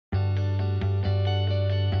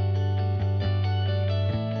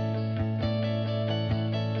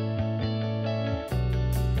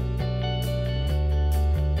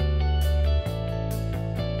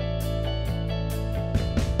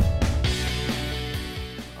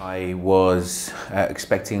I was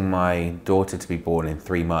expecting my daughter to be born in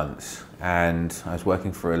 3 months, and I was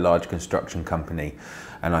working for a large construction company,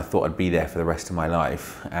 and I thought I'd be there for the rest of my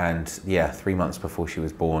life. And yeah, 3 months before she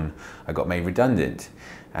was born, I got made redundant.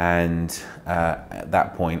 And at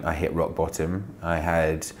that point, I hit rock bottom. I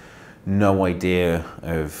had no idea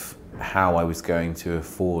of how I was going to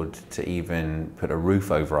afford to even put a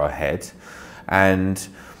roof over our head. And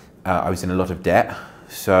I was in a lot of debt.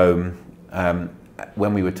 So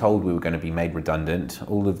when we were told we were going to be made redundant,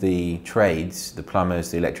 all of the trades, the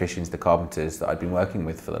plumbers, the electricians, the carpenters that I'd been working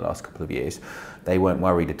with for the last couple of years, they weren't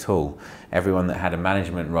worried at all. Everyone that had a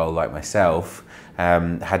management role like myself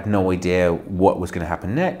had no idea what was going to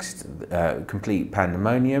happen next, complete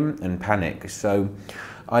pandemonium and panic. So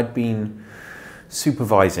I'd been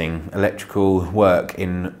supervising electrical work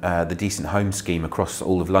in the Decent Home scheme across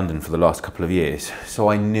all of London for the last couple of years. So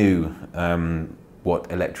I knew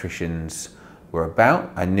what electricians were about.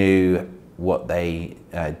 I knew what they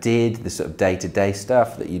did, the sort of day-to-day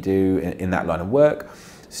stuff that you do in that line of work.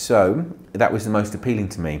 So that was the most appealing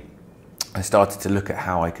to me. I started to look at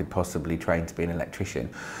how I could possibly train to be an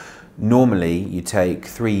electrician. Normally, you take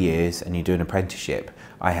 3 years and you do an apprenticeship.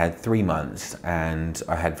 I had 3 months and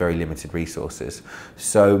I had very limited resources.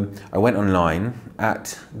 So I went online.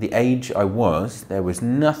 At the age I was, there was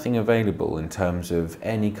nothing available in terms of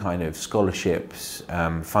any kind of scholarships,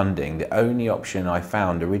 funding. The only option I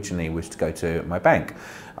found originally was to go to my bank.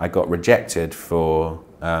 I got rejected for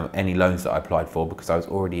any loans that I applied for because I was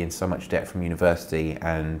already in so much debt from university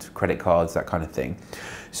and credit cards, that kind of thing.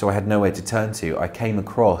 So I had nowhere to turn to. I came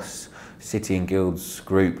across City and Guilds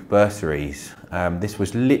Group bursaries. This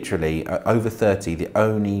was literally, over 30, the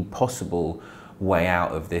only possible way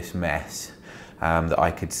out of this mess that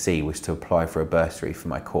I could see was to apply for a bursary for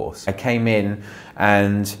my course. I came in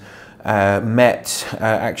and met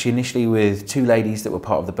actually initially with 2 ladies that were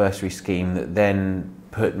part of the bursary scheme that then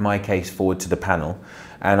put my case forward to the panel,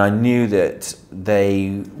 and I knew that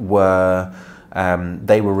they were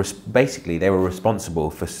basically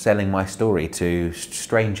responsible for selling my story to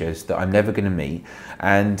strangers that I'm never going to meet,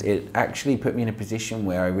 and it actually put me in a position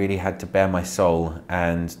where I really had to bare my soul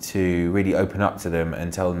and to really open up to them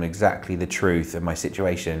and tell them exactly the truth of my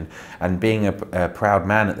situation. And being a proud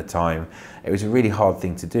man at the time, it was a really hard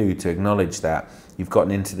thing to do, to acknowledge that you've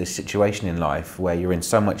gotten into this situation in life where you're in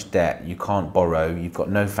so much debt, you can't borrow, you've got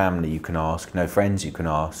no family you can ask, no friends you can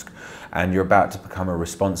ask, and you're about to become a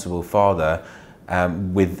responsible father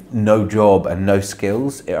with no job and no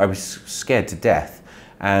skills. I was scared to death,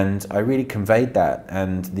 and I really conveyed that,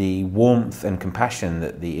 and the warmth and compassion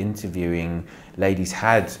that the interviewing ladies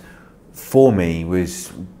had for me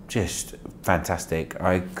was just fantastic.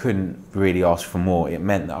 I couldn't really ask for more. It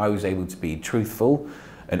meant that I was able to be truthful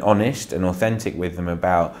and honest and authentic with them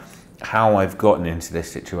about how I've gotten into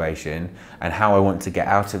this situation and how I want to get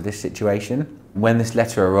out of this situation. When this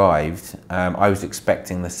letter arrived, I was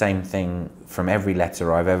expecting the same thing from every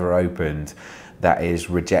letter I've ever opened. That is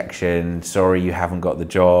rejection, sorry you haven't got the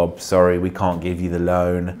job, sorry we can't give you the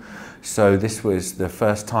loan. So this was the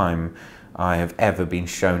first time I have ever been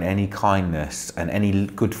shown any kindness and any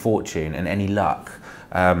good fortune and any luck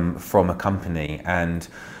from a company, and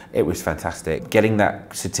it was fantastic. Getting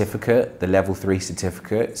that certificate, the level 3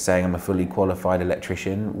 certificate, saying I'm a fully qualified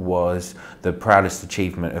electrician, was the proudest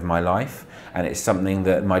achievement of my life. And it's something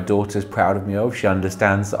that my daughter's proud of me of. She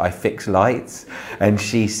understands that I fix lights, and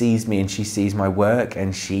she sees me and she sees my work,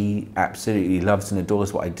 and she absolutely loves and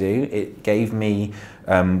adores what I do. It gave me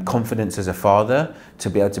confidence as a father to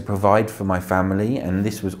be able to provide for my family, and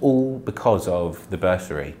this was all because of the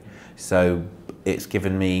bursary. So it's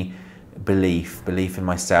given me belief in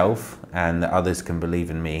myself, and that others can believe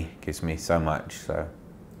in me gives me so much. So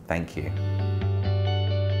thank you.